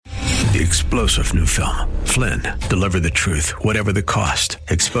The explosive new film, Flynn, deliver the truth, whatever the cost,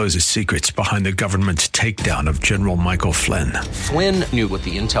 exposes secrets behind the government's takedown of General Michael Flynn. Flynn knew what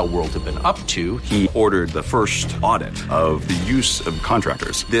the intel world had been up to. He ordered the first audit of the use of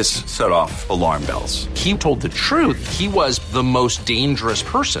contractors. This set off alarm bells. He told the truth. He was the most dangerous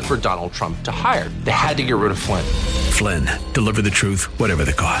person for Donald Trump to hire. They had to get rid of Flynn. Flynn, deliver the truth, whatever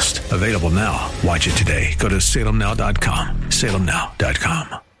the cost. Available now. Watch it today. Go to salemnow.com.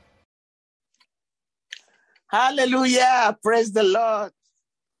 salemnow.com. Hallelujah. Praise the Lord.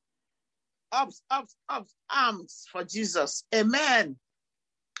 Ups, arms for Jesus. Amen.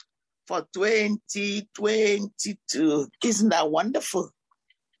 For 2022. Isn't that wonderful?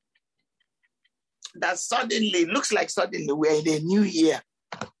 That suddenly, looks like suddenly we're in a new year.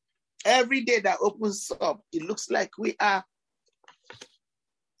 Every day that opens up, it looks like we are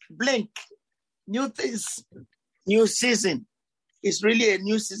blink. New things, new season. It's really a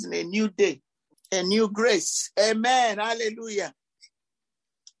new season, a new day. A new grace. Amen. Hallelujah.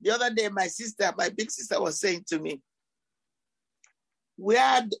 The other day, my big sister was saying to me,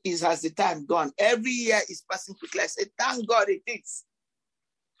 where has the time gone? Every year is passing quickly. I said, thank God it is.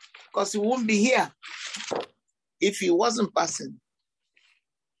 Because he won't be here if he wasn't passing.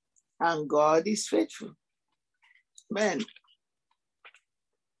 And God is faithful. Amen.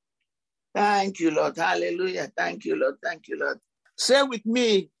 Thank you, Lord. Hallelujah. Thank you, Lord. Thank you, Lord. Say with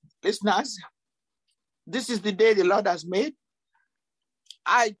me, listeners, this is the day the Lord has made.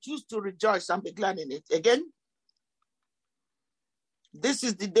 I choose to rejoice and be glad in it. Again, this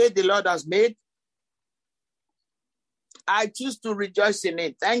is the day the Lord has made. I choose to rejoice in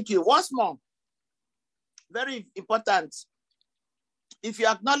it. Thank you. Once more, very important. If you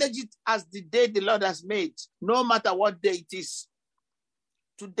acknowledge it as the day the Lord has made, no matter what day it is,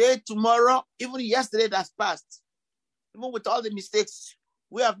 today, tomorrow, even yesterday that's passed, even with all the mistakes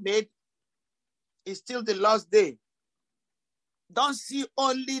we have made, it's still the Lord's day. Don't see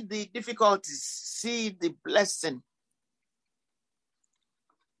only the difficulties, see the blessing,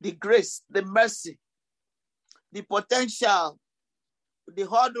 the grace, the mercy, the potential, the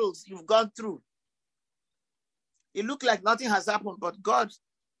hurdles you've gone through. It looks like nothing has happened, but God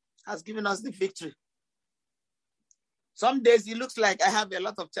has given us the victory. Some days it looks like I have a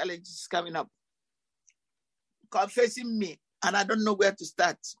lot of challenges coming up, confessing me, and I don't know where to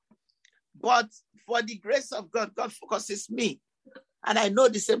start. But for the grace of God, God focuses me. And I know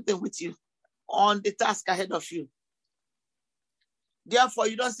the same thing with you on the task ahead of you. Therefore,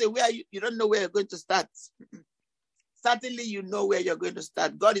 you don't say, where you don't know where you're going to start. Certainly, you know where you're going to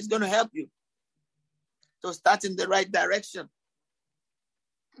start. God is going to help you to start in the right direction.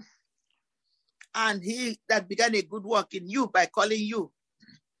 And he that began a good work in you by calling you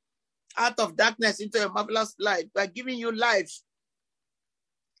out of darkness into a marvelous light, by giving you life,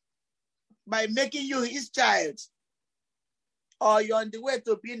 by making you his child, or you're on the way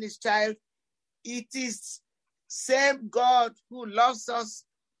to being his child, it is same God who loves us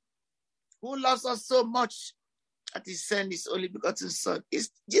so much that he sent his only begotten son. It's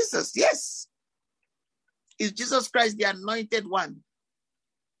Jesus, yes. It's Jesus Christ, the anointed one,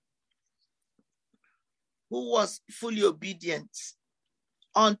 who was fully obedient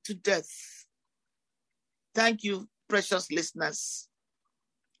unto death. Thank you, precious listeners.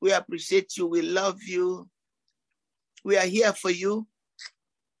 We appreciate you. We love you. We are here for you.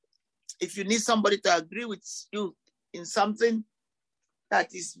 If you need somebody to agree with you in something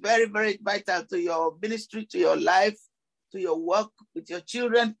that is very, very vital to your ministry, to your life, to your work with your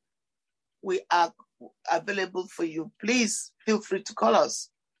children, we are available for you. Please feel free to call us.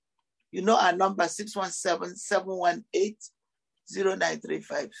 You know our number,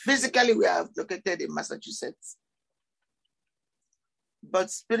 617-718-0935. Physically, we are located in Massachusetts.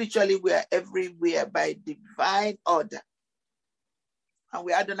 But spiritually, we are everywhere by divine order. And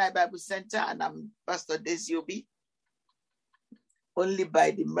we are Adonai Bible Center, and I'm Pastor Desi Obi. Only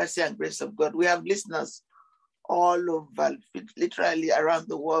by the mercy and grace of God. We have listeners all over, literally around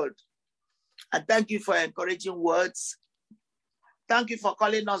the world. And thank you for encouraging words. Thank you for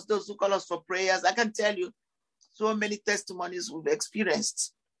calling us, those who call us for prayers. I can tell you so many testimonies we've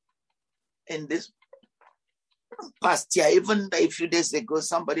experienced in this past year. Even a few days ago,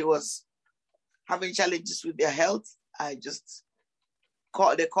 somebody was having challenges with their health. They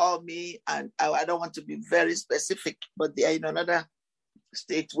called me, and I don't want to be very specific, but they are in another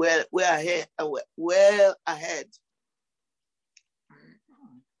state well ahead.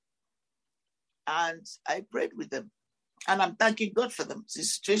 And I prayed with them. And I'm thanking God for them. The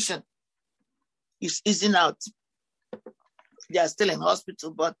situation is easing out. They are still in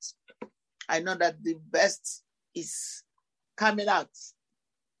hospital, but I know that the best is coming out.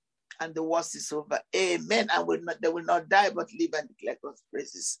 and the worst is over. Amen. And they will not die, but live and declare God's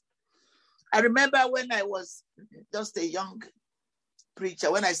praises. I remember when I was just a young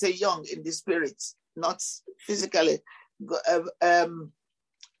preacher, when I say young in the spirit, not physically,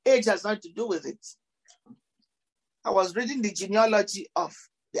 age has nothing to do with it. I was reading the genealogy of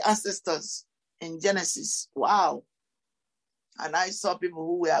the ancestors in Genesis. Wow. And I saw people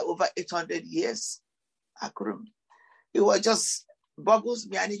who were over 800 years. I couldn't. It was just boggles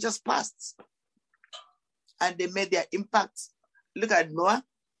me, and it just passed. And they made their impact. Look at Noah.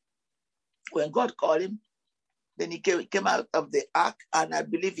 When God called him, then he came out of the ark, and I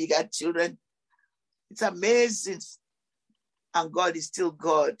believe he got children. It's amazing. And God is still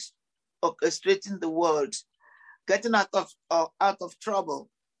God, orchestrating the world, getting out of trouble.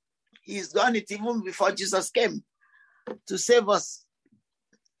 He's done it even before Jesus came to save us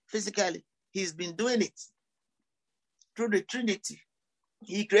physically. He's been doing it through the Trinity.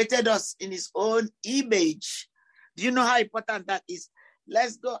 He created us in his own image. Do you know how important that is?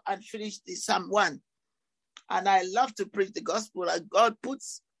 Let's go and finish the Psalm 1. And I love to preach the gospel, and God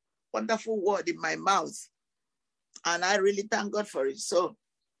puts wonderful word in my mouth. And I really thank God for it. So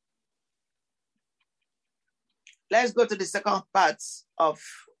let's go to the second part of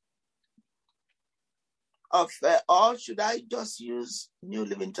or should I just use New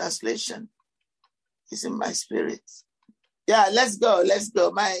Living Translation? It's in my spirit. Yeah, let's go.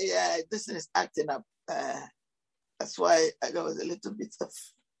 My this thing is acting up. That's why there was a little bit of.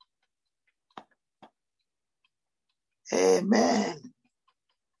 Amen.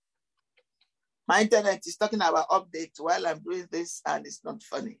 My internet is talking about update while I'm doing this, and it's not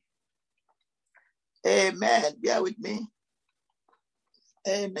funny. Amen. Bear with me.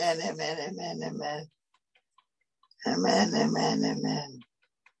 Amen. Amen. Amen. Amen. Amen. Amen. Amen.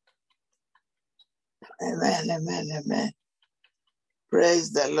 Amen. Amen. Amen.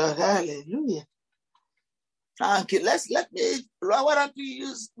 Praise the Lord. Hallelujah. Thank you. Why don't we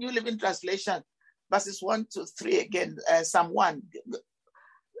use New Living Translation, verses 1 to 3 again, Psalm 1.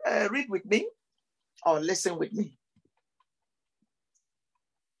 Read with me or listen with me.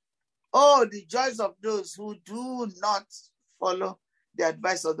 Oh, the joys of those who do not follow the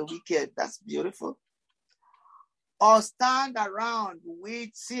advice of the wicked. That's beautiful. Or stand around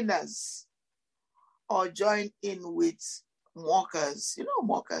with sinners, or join in with mockers. You know,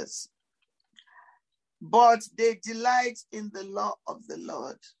 mockers. But they delight in the law of the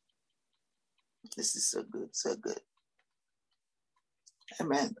Lord. This is so good, so good.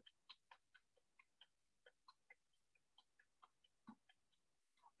 Amen.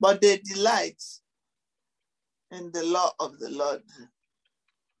 But they delight in the law of the Lord.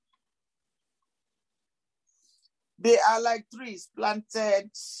 They are like trees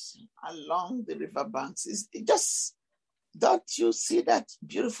planted along the riverbanks. Don't you see that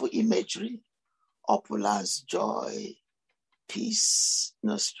beautiful imagery? Opulence, joy, peace,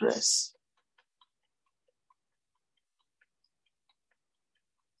 no stress.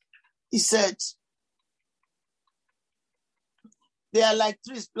 He said, they are like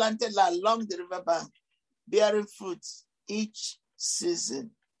trees planted along the riverbank, bearing fruit each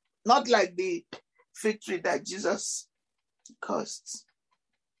season. Not like the fig tree that Jesus cursed.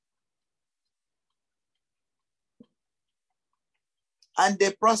 And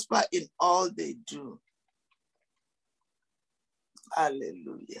they prosper in all they do.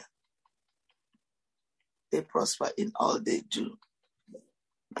 Hallelujah. They prosper in all they do.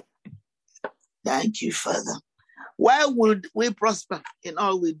 Thank you, Father. Why would we prosper in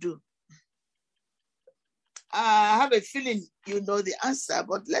all we do? I have a feeling you know the answer,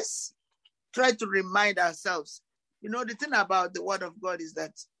 but let's try to remind ourselves. You know, the thing about the Word of God is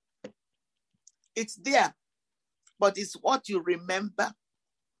that it's there, but it's what you remember,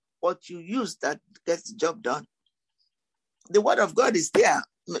 what you use that gets the job done. The Word of God is there.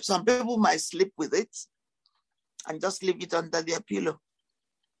 Some people might sleep with it and just leave it under their pillow.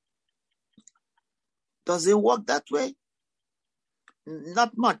 Does it work that way?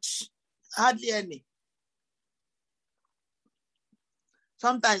 Not much, hardly any.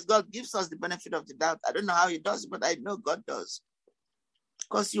 Sometimes God gives us the benefit of the doubt. I don't know how he does, but I know God does.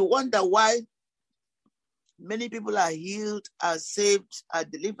 Because you wonder why many people are healed, are saved, are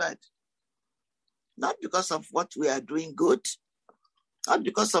delivered. Not because of what we are doing good, not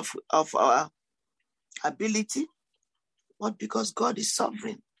because of our ability, but because God is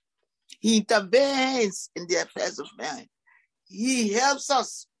sovereign. He intervenes in the affairs of man. He helps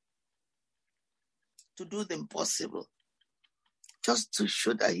us to do the impossible, just to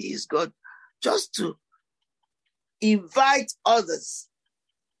show that he is God, just to invite others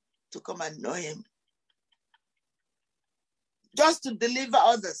to come and know him, just to deliver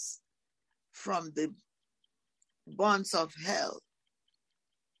others from the bonds of hell.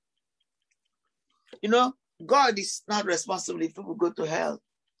 You know, God is not responsible if people go to hell.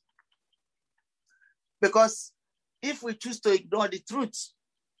 Because if we choose to ignore the truth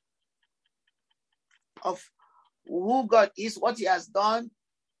of who God is, what he has done,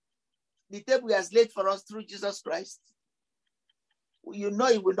 the table he has laid for us through Jesus Christ, you know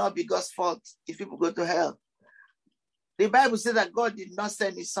it will not be God's fault if people go to hell. The Bible says that God did not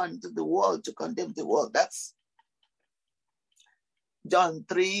send his son into the world to condemn the world. That's John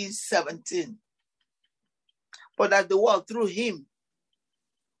 3:17. But that the world through him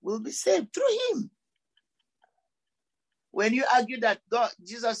will be saved, through him. When you argue that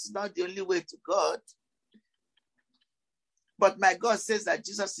Jesus is not the only way to God, but my God says that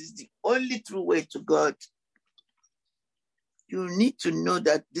Jesus is the only true way to God, you need to know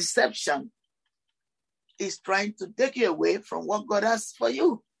that deception is trying to take you away from what God has for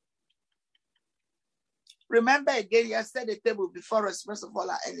you. Remember again, he has set a table before us, first of all,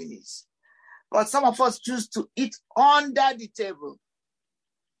 our enemies. But some of us choose to eat under the table,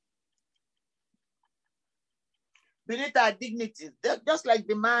 beneath our dignity. Just like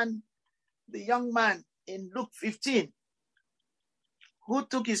the young man in Luke 15, who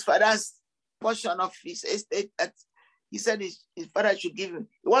took his father's portion of his estate that he said his father should give him.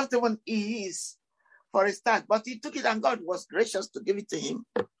 It wasn't even his for a start, but he took it and God was gracious to give it to him.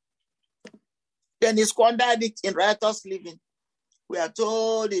 Then he squandered it in riotous living. We are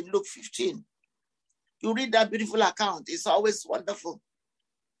told in Luke 15. You read that beautiful account. It's always wonderful.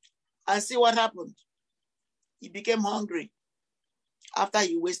 And see what happened. He became hungry after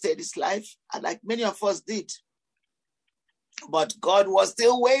he wasted his life, and like many of us did. But God was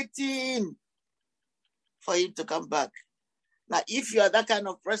still waiting for him to come back. Now, if you are that kind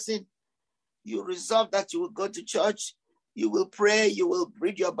of person, you resolve that you will go to church, you will pray, you will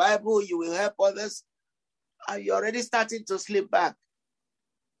read your Bible, you will help others, and you're already starting to slip back.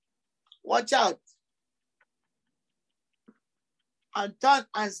 Watch out. And turn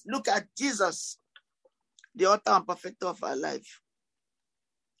and look at Jesus, the author and perfecter of our life.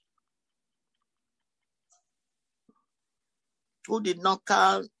 Who did not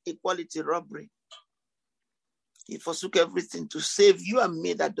count equality robbery. He forsook everything to save you and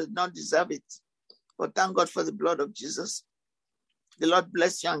me that did not deserve it. But thank God for the blood of Jesus. The Lord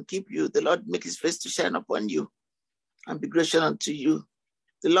bless you and keep you. The Lord make his face to shine upon you and be gracious unto you.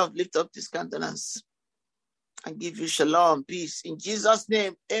 The Lord lift up his countenance and give you shalom, peace. In Jesus'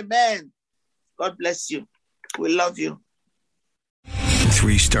 name, amen. God bless you. We love you.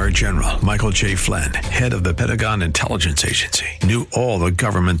 3-star General Michael J. Flynn, head of the Pentagon Intelligence Agency, knew all the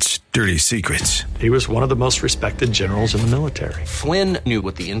government's dirty secrets. He was one of the most respected generals in the military. Flynn knew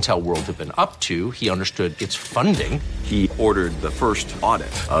what the intel world had been up to. He understood its funding. He ordered the first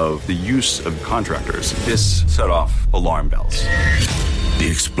audit of the use of contractors. This set off alarm bells. The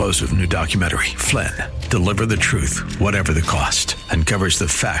explosive new documentary, Flynn, Deliver the Truth, Whatever the Cost, uncovers the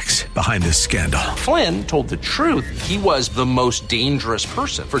facts behind this scandal. Flynn told the truth. He was the most dangerous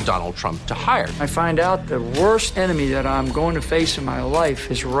person for Donald Trump to hire. I find out the worst enemy that I'm going to face in my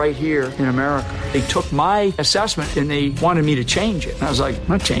life is right here in America. They took my assessment and they wanted me to change it. And I was like, I'm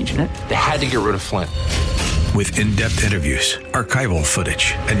not changing it. They had to get rid of Flynn. With in-depth interviews, archival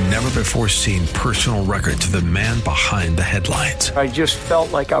footage, and never-before-seen personal records of the man behind the headlines. I just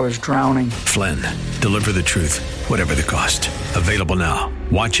felt like I was drowning. Flynn, Deliver the Truth, Whatever the Cost. Available now.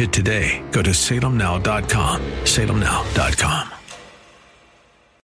 Watch it today. Go to salemnow.com. salemnow.com.